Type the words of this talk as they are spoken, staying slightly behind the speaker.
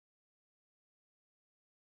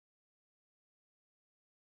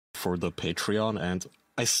for the Patreon, and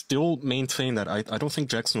I still maintain that I don't think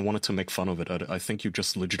Jackson wanted to make fun of it. I think you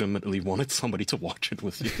just legitimately wanted somebody to watch it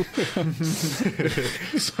with you.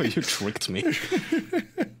 So you tricked me.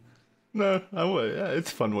 No,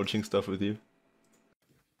 it's fun watching stuff with you.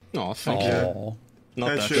 Oh, thank you.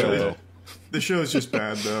 Not that show, though. The show is just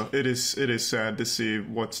bad, though. It is sad to see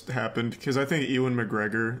what's happened, because I think Ewan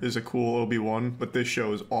McGregor is a cool Obi-Wan, but this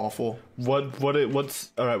show is awful.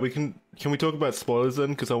 What's all right? Can we talk about spoilers then?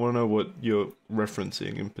 Because I want to know what you're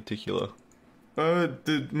referencing in particular.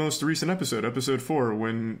 The most recent episode 4,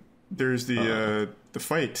 when there's the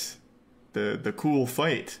fight, the cool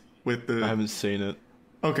fight with the. I haven't seen it.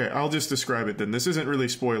 Okay, I'll just describe it then. This isn't really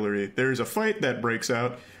spoilery. There's a fight that breaks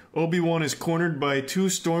out. Obi-Wan is cornered by 2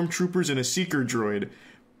 stormtroopers and a seeker droid.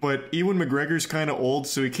 But Ewan McGregor's kind of old,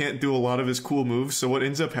 so he can't do a lot of his cool moves. So what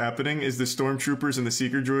ends up happening is the stormtroopers and the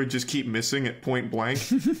seeker droid just keep missing at point blank.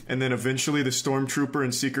 And then eventually the stormtrooper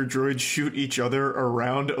and seeker droid shoot each other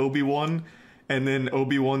around Obi-Wan. And then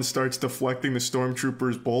Obi-Wan starts deflecting the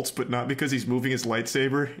stormtrooper's bolts, but not because he's moving his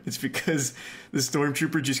lightsaber. It's because the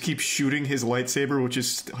stormtrooper just keeps shooting his lightsaber, which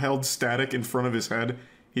is held static in front of his head.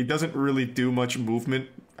 He doesn't really do much movement,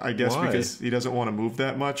 I guess. Why? Because he doesn't want to move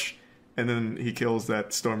that much. And then he kills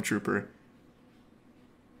that stormtrooper.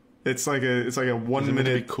 It's like a 1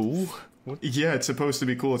 minute. Be cool? What? Yeah, it's supposed to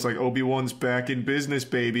be cool. It's like Obi-Wan's back in business,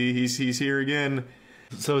 baby. He's here again.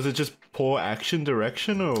 So is it just poor action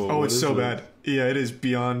direction, or? Oh, it's so bad. Yeah, it is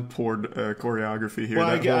beyond poor choreography here. Well,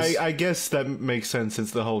 I guess that makes sense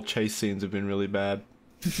since the whole chase scenes have been really bad.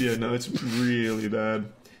 Yeah, no, it's really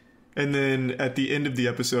bad. And then at the end of the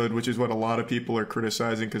episode, which is what a lot of people are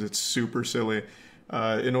criticizing because it's super silly,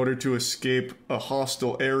 in order to escape a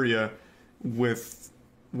hostile area with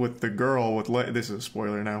the girl, with this is a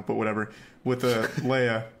spoiler now, but whatever, with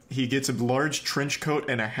Leia, he gets a large trench coat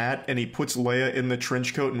and a hat, and he puts Leia in the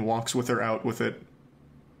trench coat and walks with her out with it.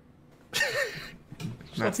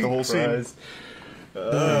 That's the whole scene.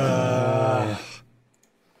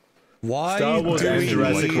 Why Star Wars and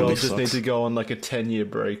Jurassic World just sucks. need to go on like a 10-year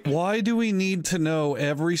break. Why do we need to know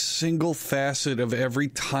every single facet of every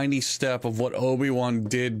tiny step of what Obi-Wan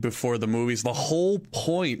did before the movies? The whole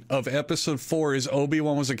point of Episode 4 is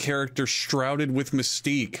Obi-Wan was a character shrouded with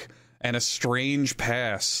mystique and a strange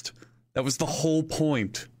past. That was the whole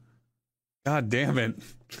point. God damn it.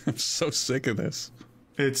 I'm so sick of this.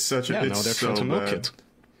 It's such a... Yeah, it's no, they're so trying to milk bad. it.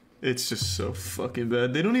 It's just so fucking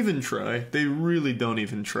bad. They don't even try. They really don't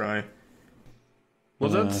even try.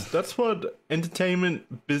 Well, that's what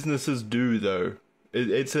entertainment businesses do, though.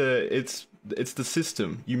 It's the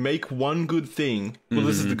system. You make one good thing. Well,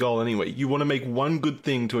 this is the goal anyway. You want to make one good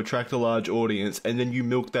thing to attract a large audience, and then you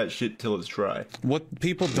milk that shit till it's dry. What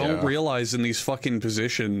people don't realize in these fucking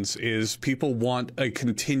positions is people want a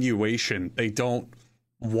continuation. They don't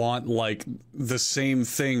want like the same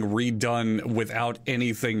thing redone without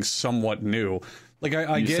anything somewhat new. Like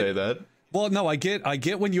I get, say that. Well, no, I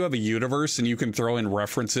get when you have a universe and you can throw in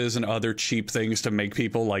references and other cheap things to make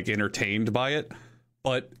people like entertained by it.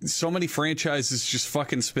 But so many franchises just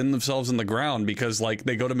fucking spin themselves in the ground because like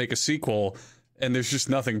they go to make a sequel and there's just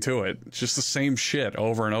nothing to it. It's just the same shit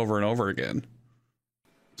over and over and over again.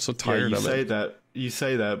 So tired of it. You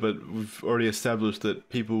say that, but we've already established that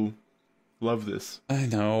people love this. I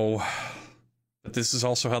know. But this is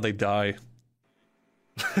also how they die.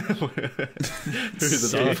 Who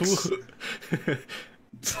is the people?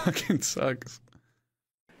 Fucking sucks.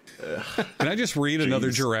 Can I just read another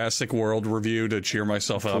Jurassic World review to cheer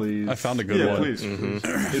myself up? Please. I found a good one. Please.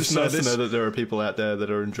 It's nice to know that there are people out there that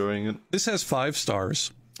are enjoying it. This has 5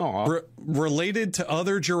 stars. Aw. Related to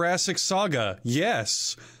other Jurassic Saga?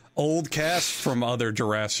 Yes. Old cast from other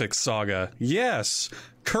Jurassic Saga? Yes.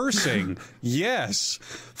 Cursing? Yes.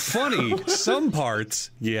 Funny? Some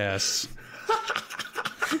parts? Yes.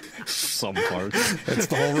 Some parts. That's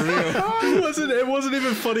the whole review. It wasn't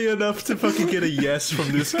even funny enough to fucking get a yes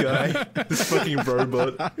from this guy. This fucking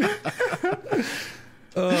robot. But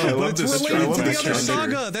it's related to the other structure.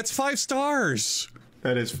 saga. That's 5 stars.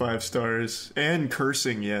 That is 5 stars. And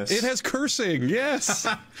cursing, yes. It has cursing. Yes.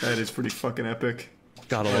 That is pretty fucking epic.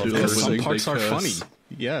 Gotta love do And love some cursing. parts are curse. funny.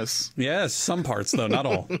 Yes. Yes, some parts though, not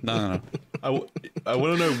all. No. I want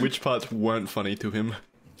to know which parts weren't funny to him.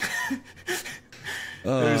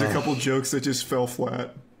 There's a couple jokes that just fell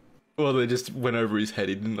flat. Well, they just went over his head.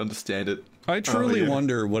 He didn't understand it. I truly yeah.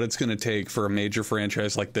 wonder what it's going to take for a major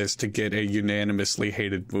franchise like this to get a unanimously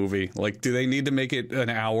hated movie. Like, do they need to make it an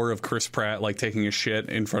hour of Chris Pratt like taking a shit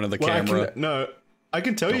in front of the camera? I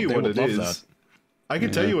can tell you they what would it love is. that. I can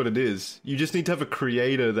tell you what it is. You just need to have a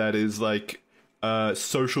creator that is like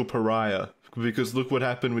social pariah, because look what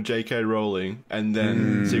happened with J.K. Rowling and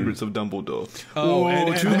then Secrets of Dumbledore.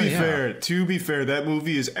 Oh, to be fair, that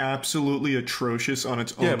movie is absolutely atrocious on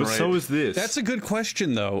its own. Yeah, but so is this. That's a good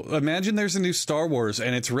question, though. Imagine there's a new Star Wars,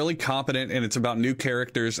 and it's really competent, and it's about new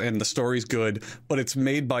characters, and the story's good, but it's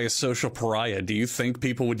made by a social pariah. Do you think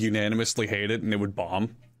people would unanimously hate it, and it would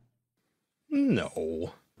bomb?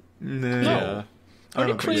 No. No. Are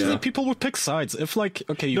you crazy? People would pick sides. If, like,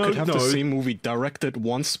 okay, you could have the same movie directed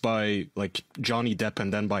once by, like, Johnny Depp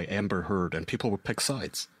and then by Amber Heard, and people would pick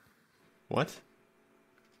sides. What?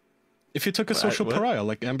 If you took a social pariah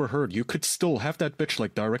like Amber Heard, you could still have that bitch,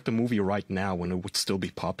 like, direct a movie right now and it would still be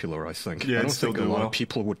popular, I think. Yeah, I don't think a lot of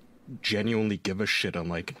people would genuinely give a shit on,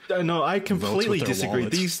 like... No, I completely disagree.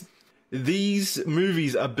 Wallets. These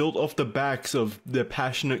movies are built off the backs of the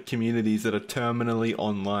passionate communities that are terminally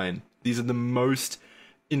online. These are the most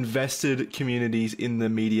invested communities in the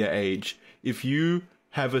media age. If you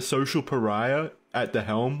have a social pariah at the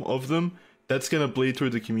helm of them, that's going to bleed through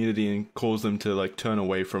the community and cause them to, like, turn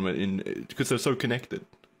away from it because they're so connected.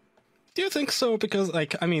 Do you think so? Because,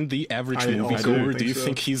 like, I mean, the average moviegoer, do you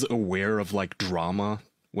think he's aware of, like, drama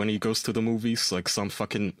when he goes to the movies? Like, some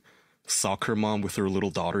fucking soccer mom with her little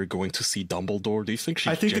daughter going to see Dumbledore? Do you think she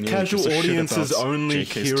I think the casual audiences only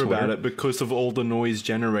hear about it because of all the noise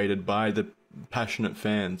generated by the passionate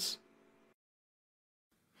fans.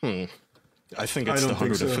 I think it's the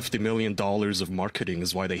 $150 million of marketing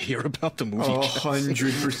is why they hear about the movie.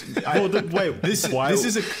 100%. Wait,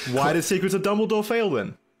 why did Secrets of Dumbledore fail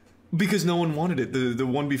then? Because no one wanted it. The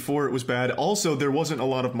one before it was bad. Also, there wasn't a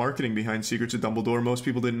lot of marketing behind Secrets of Dumbledore. Most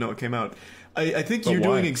people didn't know it came out. I think you're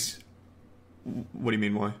doing... What do you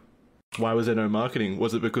mean, why? Why was there no marketing?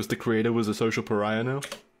 Was it because the creator was a social pariah now?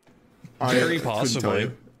 Very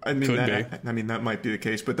possibly. I mean, that might be the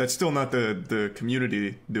case, but that's still not the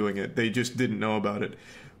community doing it. They just didn't know about it.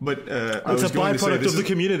 But it's a byproduct of the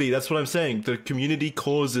community. That's what I'm saying. The community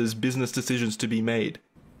causes business decisions to be made.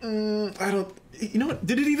 I don't... You know what?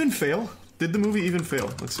 Did it even fail? Did the movie even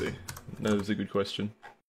fail? Let's see. That was a good question.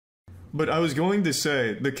 But I was going to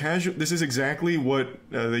say, this is exactly what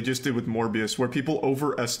they just did with Morbius, where people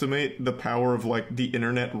overestimate the power of, like, the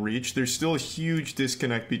internet reach. There's still a huge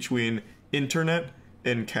disconnect between internet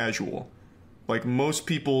and casual. Like, most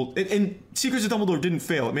people... And Secrets of Dumbledore didn't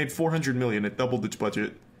fail. It made $400 million. It doubled its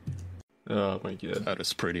budget. Oh my god. That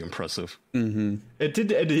is pretty impressive. Mm-hmm. It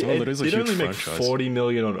did only make $40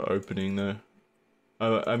 million on opening, though.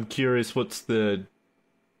 I'm curious, what's the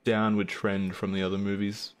downward trend from the other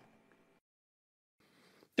movies?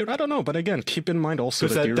 Dude, I don't know, but again, keep in mind also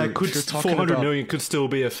that $400 million could still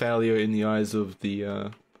be a failure in the eyes of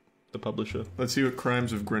the publisher. Let's see what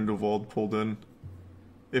Crimes of Grindelwald pulled in.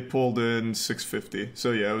 It pulled in 650.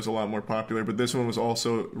 So yeah, it was a lot more popular, but this one was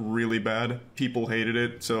also really bad. People hated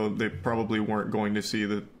it, so they probably weren't going to see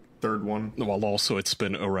the third one. Well, also it's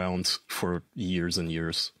been around for years and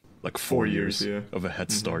years. Like 4 years of a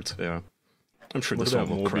head start, yeah. I'm sure this one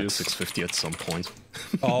will crack 650 at some point.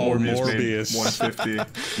 Oh, Morbius. 150.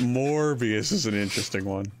 Morbius is an interesting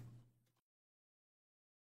one.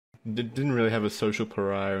 Didn't really have a social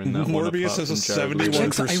pariah in that one. Morbius has a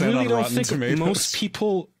 71% on Rotten Tomatoes. Most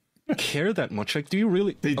people care that much. Like, do you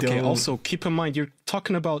really? They don't. Also, keep in mind, you're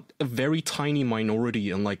talking about a very tiny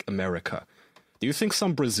minority in, like, America. Do you think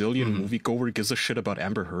some Brazilian moviegoer gives a shit about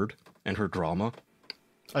Amber Heard and her drama?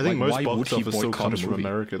 I think most box office still comes from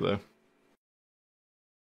America, though.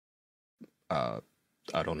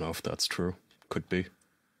 I don't know if that's true. Could be.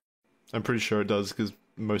 I'm pretty sure it does, because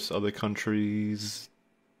most other countries,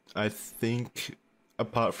 I think,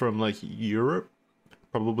 apart from, like, Europe,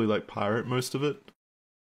 probably, like, pirate most of it.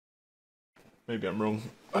 Maybe I'm wrong.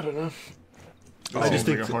 I don't know. I just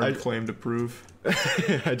think a hard claim to prove.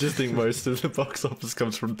 I just think most of the box office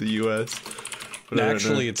comes from the US. But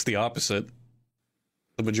actually, it's the opposite.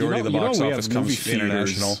 The majority of the box office comes from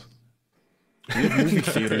international. We have movie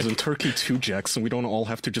theaters in Turkey too, Jackson. We don't all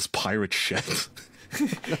have to just pirate shit.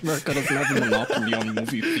 America doesn't have a monopoly on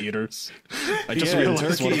movie theaters. I just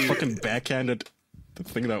realized what a fucking backhanded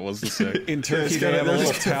thing that was to say. In Turkey, they have a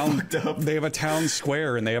little town. They have a town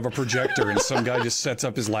square, and they have a projector, and some guy just sets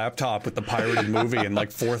up his laptop with the pirated movie, and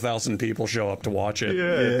like 4,000 people show up to watch it.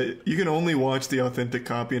 Yeah, you can only watch the authentic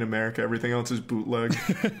copy in America. Everything else is bootleg.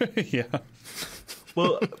 Yeah.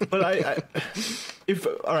 Well, but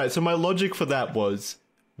all right. So my logic for that was,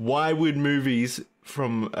 why would movies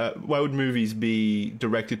be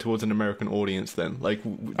directed towards an American audience then? Like,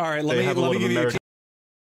 all right, let me give you